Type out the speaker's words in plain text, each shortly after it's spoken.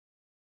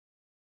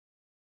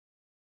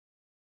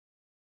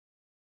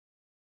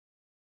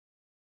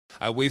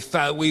We've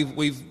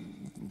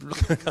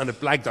kind of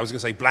blagged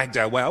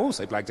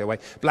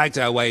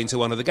our way into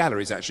one of the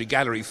galleries, actually,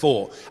 Gallery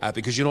 4,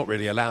 because you're not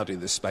really allowed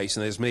in this space.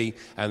 And there's me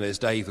and there's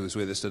Dave, who's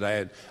with us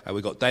today, and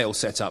we've got Dale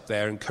set up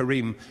there, and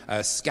Karim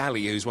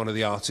Skalli, who's one of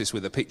the artists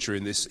with a picture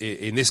in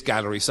this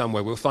gallery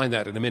somewhere. We'll find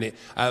that in a minute.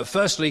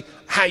 Firstly,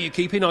 how are you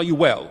keeping? Are you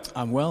well?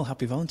 I'm well.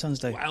 Happy Valentine's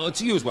Day. Well,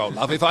 to you as well,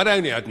 love. If I'd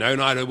only had known,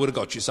 I would have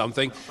got you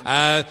something.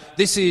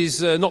 This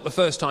is not the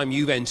first time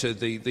you've entered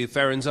the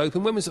Ferens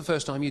Open. When was the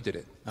first time you did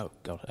it? Oh,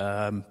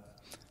 God.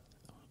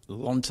 A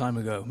long time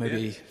ago,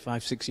 maybe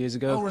 5-6 years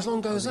ago. Oh, as long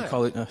ago as that?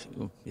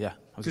 Yeah.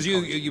 Because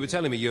you were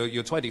telling me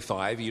you're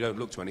 25, you don't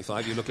look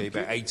 25, you look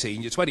about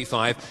 18, you're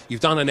 25,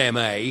 you've done an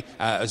MA,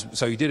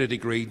 so you did a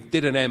degree,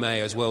 did an MA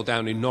as well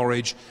down in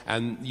Norwich,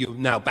 and you're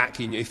now back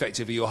in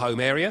effectively your home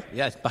area?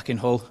 Yeah, back in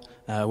Hull,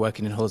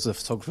 working in Hull as a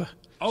photographer.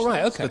 Oh,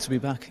 right, okay. It's good to be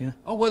back, yeah.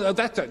 Oh, well,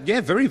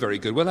 yeah, very, very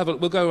good. We'll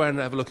go around and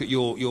have a look at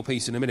your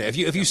piece in a minute.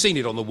 Have you seen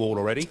it on the wall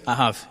already? I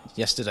have,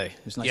 yesterday.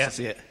 It was nice to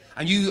see it.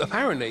 And you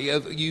apparently,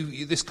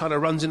 this kind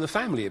of runs in the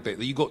family a bit.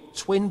 You've got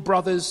twin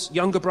brothers,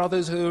 younger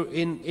brothers who are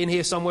in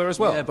here somewhere as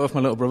well. Yeah, both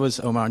my little brothers,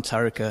 Omar and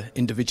Tarek, are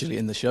individually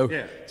in the show.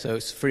 Yeah. So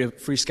it's three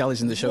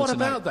Skallis in the show tonight. What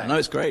about that? No,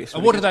 it's great. It's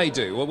really what do they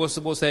do?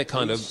 What's their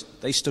kind of...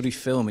 They study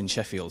film in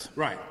Sheffield.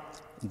 Right.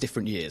 In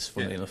different years,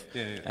 funnily enough.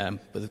 Yeah.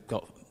 But they've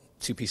got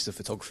 2 pieces of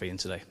photography in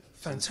today.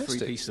 Fantastic.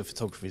 3 pieces of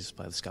photography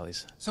by the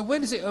Skallis. So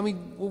when is it,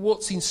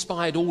 what's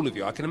inspired all of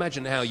you? I can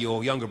imagine how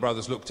your younger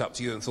brothers looked up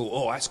to you and thought,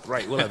 oh, that's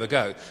great, we'll have a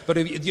go. But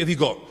have you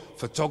got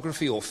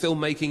photography or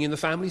filmmaking in the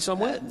family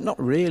somewhere?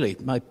 Not really.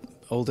 My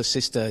older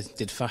sister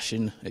did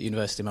fashion at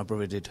university, my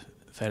brother did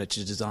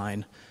furniture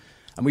design.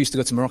 And we used to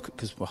go to Morocco,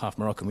 because we're half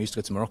Moroccan, we used to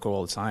go to Morocco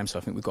all the time, so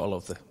I think we've got a lot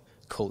of the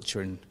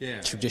culture and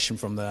tradition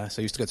from there.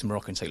 So I used to go to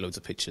Morocco and take loads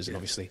of pictures and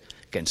obviously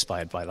get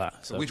inspired by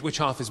that. So. Which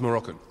half is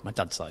Moroccan? My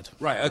dad's side.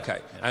 Right, okay.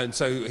 Yeah. And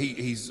so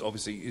he's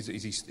obviously, is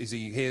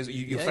he here?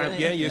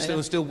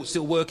 You're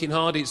still working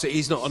hard?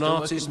 He's not an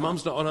artist,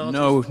 Mum's not an artist?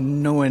 No,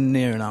 nowhere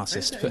near an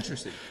artist.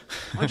 Interesting.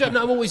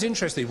 I'm always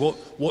interested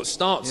what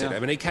starts it. I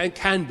mean, it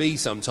can be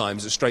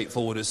sometimes as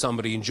straightforward as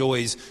somebody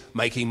enjoys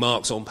making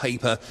marks on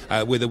paper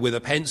with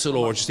a pencil,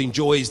 or just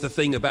enjoys the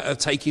thing about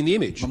taking the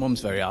image. My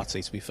mum's very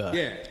arty, to be fair.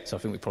 Yeah. So I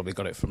think we probably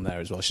got it from there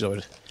as well. She's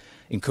always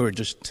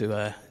encouraged us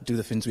to do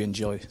the things we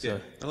enjoy. So. Yeah.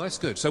 Oh, that's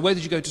good. So where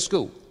did you go to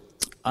school?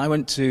 I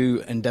went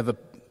to Endeavour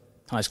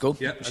High School.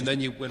 Yeah, and then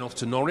you went off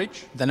to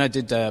Norwich? Then I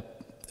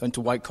went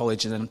to White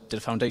College and then did a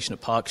foundation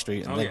at Park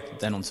Street and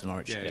then on to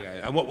Norwich.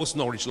 Yeah. And what's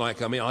Norwich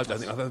like? I mean, I don't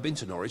think I've ever been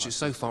to Norwich. It's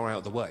so far out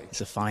of the way. It's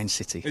a fine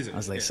city,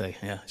 as they say.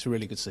 Yeah, it's a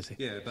really good city.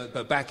 Yeah,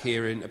 but back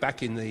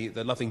in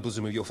the loving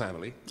bosom of your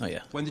family. Oh,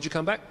 yeah. When did you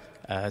come back?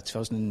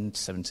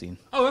 2017.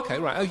 Oh, okay,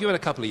 right. Oh, you had a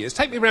couple of years.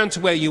 Take me round to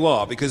where you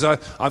are, because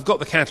I've got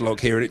the catalogue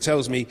here, and it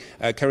tells me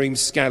Karim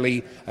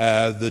Skalli,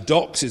 The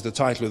Docks is the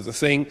title of the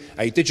thing,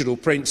 a digital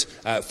print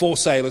for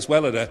sale as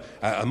well at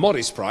a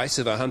modest price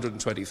of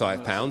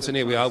 £125. And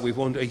here we are, we've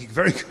wandered, a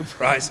very good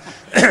price.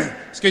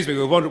 Excuse me,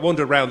 we've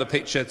wandered around the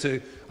picture to,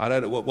 I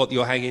don't know what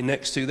you're hanging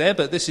next to there,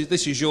 but this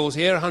is yours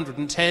here,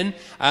 110,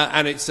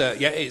 and it's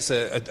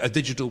a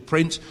digital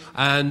print.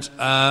 And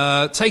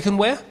taken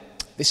where?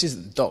 This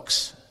is The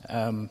Docks.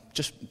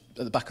 Just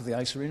at the back of the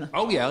ice arena.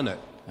 Oh, yeah, I know.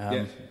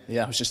 I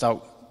was just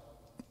out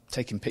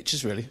taking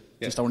pictures, really.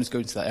 Yeah. Just I wanted to go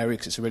into that area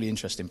because it's a really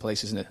interesting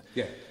place, isn't it?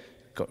 Yeah.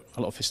 Got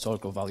a lot of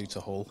historical value to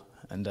Hull,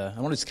 and I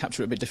wanted to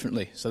capture it a bit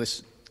differently. So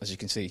this, as you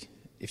can see,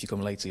 if you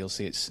come later, you'll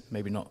see it's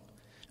maybe not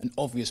an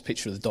obvious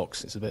picture of the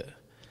docks. It's a bit...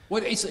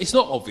 Well, it's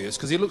not obvious,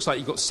 because it looks like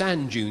you've got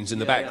sand dunes in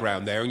the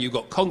background there, and you've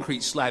got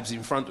concrete slabs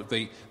in front of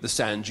the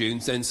sand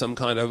dunes, then some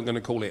kind of, I'm going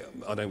to call it,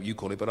 I don't know what you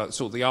call it, but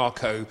sort of the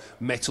Arco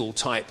metal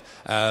type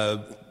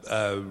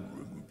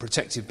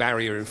protective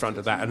barrier in front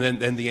of that, and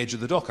then the edge of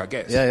the dock, I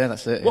guess. Yeah,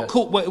 that's it.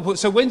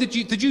 So when did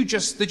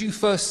you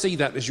first see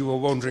that as you were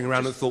wandering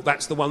around and thought,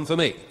 that's the one for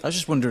me? I was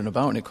just wandering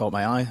about and it caught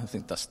my eye. I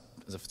think that's,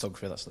 as a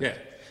photographer, that's the... Yeah.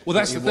 Well,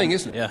 that's the thing,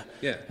 isn't it?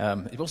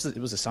 Yeah. It was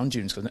the sand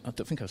dunes, because I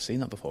don't think I've seen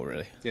that before,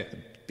 really. Yeah.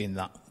 Being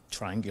that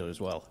triangular as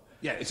well.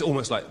 Yeah, it's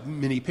almost like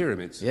mini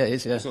pyramids. Yeah, it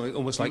is, yeah. It's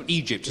almost like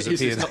Egypt has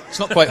appeared. It's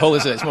not quite Hull,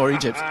 is it? It's more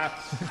Egypt.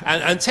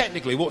 and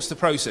technically, what's the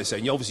process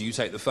then? Obviously, you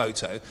take the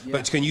photo,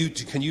 but can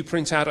you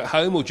print out at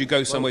home, or do you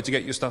go somewhere to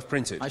get your stuff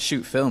printed? I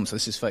shoot film, so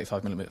this is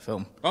 35mm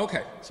film.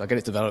 Okay. So I get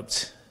it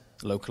developed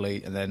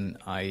locally, and then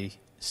I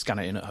scan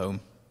it in at home.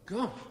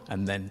 God.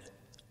 And then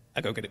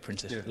I go get it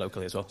printed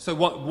locally as well. So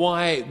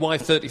why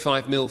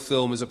 35mm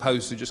film as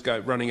opposed to just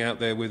running out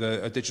there with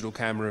a digital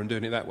camera and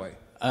doing it that way?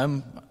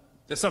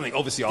 There's something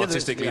obviously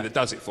artistically that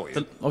does it for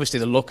you. Obviously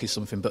the look is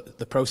something, but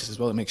the process as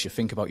well, it makes you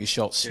think about your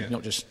shots. You're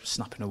not just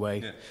snapping away.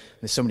 Yeah.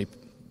 There's so many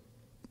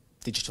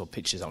digital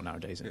pictures out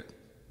nowadays. It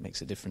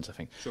makes a difference, I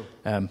think. Sure.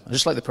 I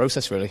just like the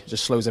process, really. It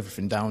just slows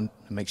everything down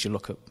and makes you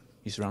look at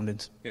your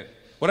surroundings. Yeah.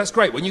 Well, that's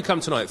great. When you come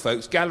tonight,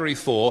 folks, Gallery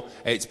 4,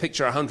 it's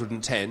picture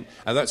 110,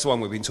 and that's the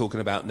one we've been talking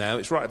about now.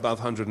 It's right above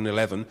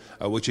 111,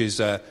 which is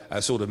a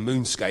sort of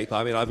moonscape.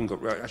 I mean, I haven't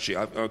got... Actually,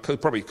 I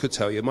probably could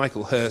tell you.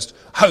 Michael Hirst,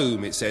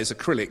 Home, it says,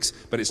 acrylics,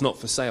 but it's not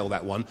for sale,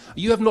 that one.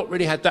 You have not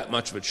really had that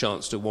much of a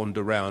chance to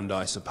wander around,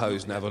 I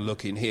suppose, and have a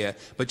look in here.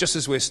 But just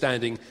as we're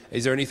standing,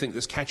 is there anything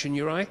that's catching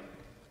your eye?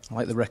 I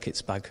like the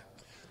Reckitt's bag.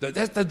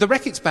 The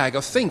Reckitt's bag,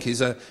 I think,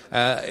 is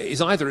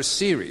either a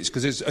series,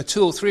 because there's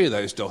 2 or 3 of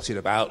those dotted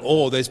about,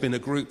 or there's been a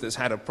group that's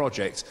had a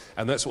project,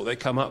 and that's what they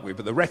come up with.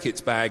 But the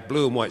Reckitt's bag,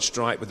 blue and white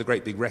stripe with the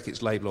great big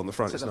Reckitt's label on the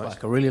front, is nice.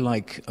 I really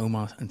like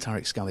Omar and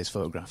Tariq Skalli's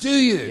photographs. Do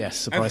you? Yes,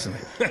 surprisingly.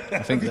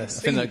 I think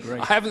they're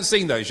great. I haven't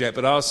seen those yet,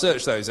 but I'll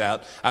search those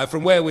out.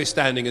 From where we're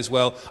standing as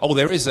well,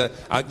 there is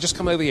just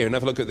come over here and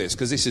have a look at this,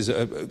 because this is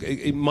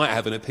it might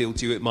have an appeal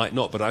to you, it might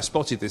not, but I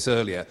spotted this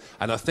earlier,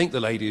 and I think the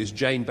lady is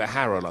Jane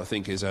Baharal, I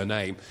think is her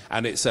name.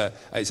 And it's a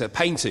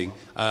painting.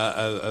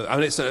 I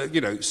mean, it's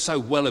a so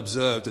well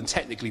observed and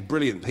technically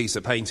brilliant piece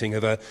of painting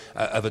of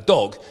a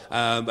dog.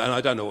 And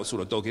I don't know what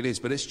sort of dog it is,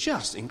 but it's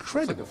just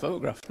incredible. It's like a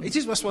photograph. It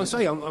is. That's what I'm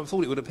saying. I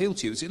thought it would appeal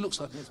to you. It looks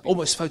like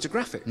almost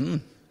photographic.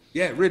 Mm.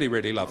 Yeah, really,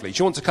 really lovely.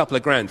 She wants a couple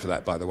of grand for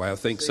that, by the way, I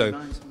think. So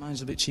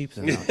mine's a bit cheaper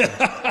than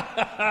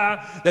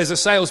that. There's a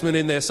salesman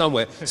in there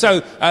somewhere.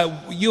 So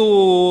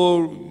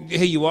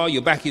here you are,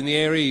 you're back in the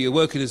area, you're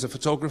working as a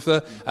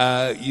photographer,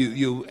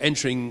 you're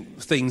entering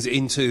things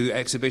into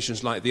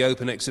exhibitions like the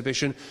Open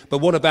exhibition. But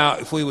what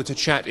about if we were to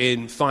chat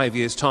in 5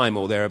 years' time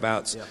or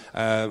thereabouts?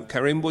 Yeah.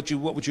 Karim, what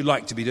would you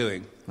like to be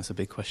doing? That's a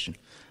big question.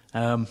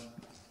 A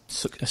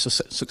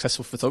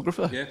successful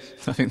photographer? Yeah.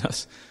 I think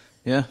that's...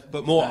 Yeah.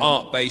 But more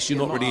art-based, you're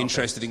not really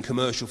interested in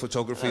commercial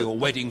photography or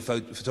wedding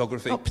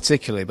photography? Not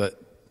particularly, but,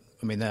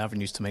 I mean, they're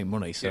avenues to make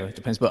money, so it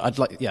depends. But I'd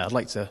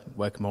like to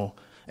work more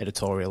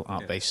editorial,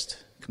 art-based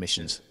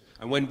commissions.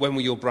 And when will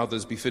your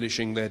brothers be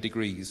finishing their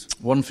degrees?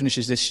 One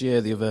finishes this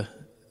year, the other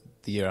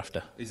the year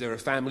after. Is there a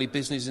family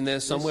business in there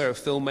somewhere, a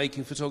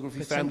filmmaking,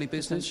 photography family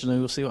business?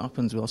 We'll see what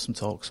happens. We'll have some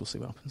talks, we'll see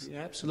what happens.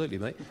 Yeah, absolutely,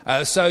 mate.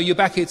 So you're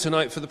back here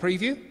tonight for the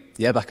preview?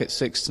 Yeah, back at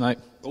 6 tonight.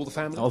 All the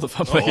family? All the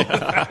family. All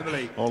the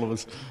family. All of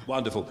us.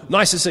 Wonderful.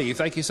 Nice to see you.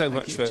 Thank you so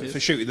much for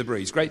shooting the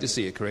breeze. Great to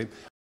see you, Karim.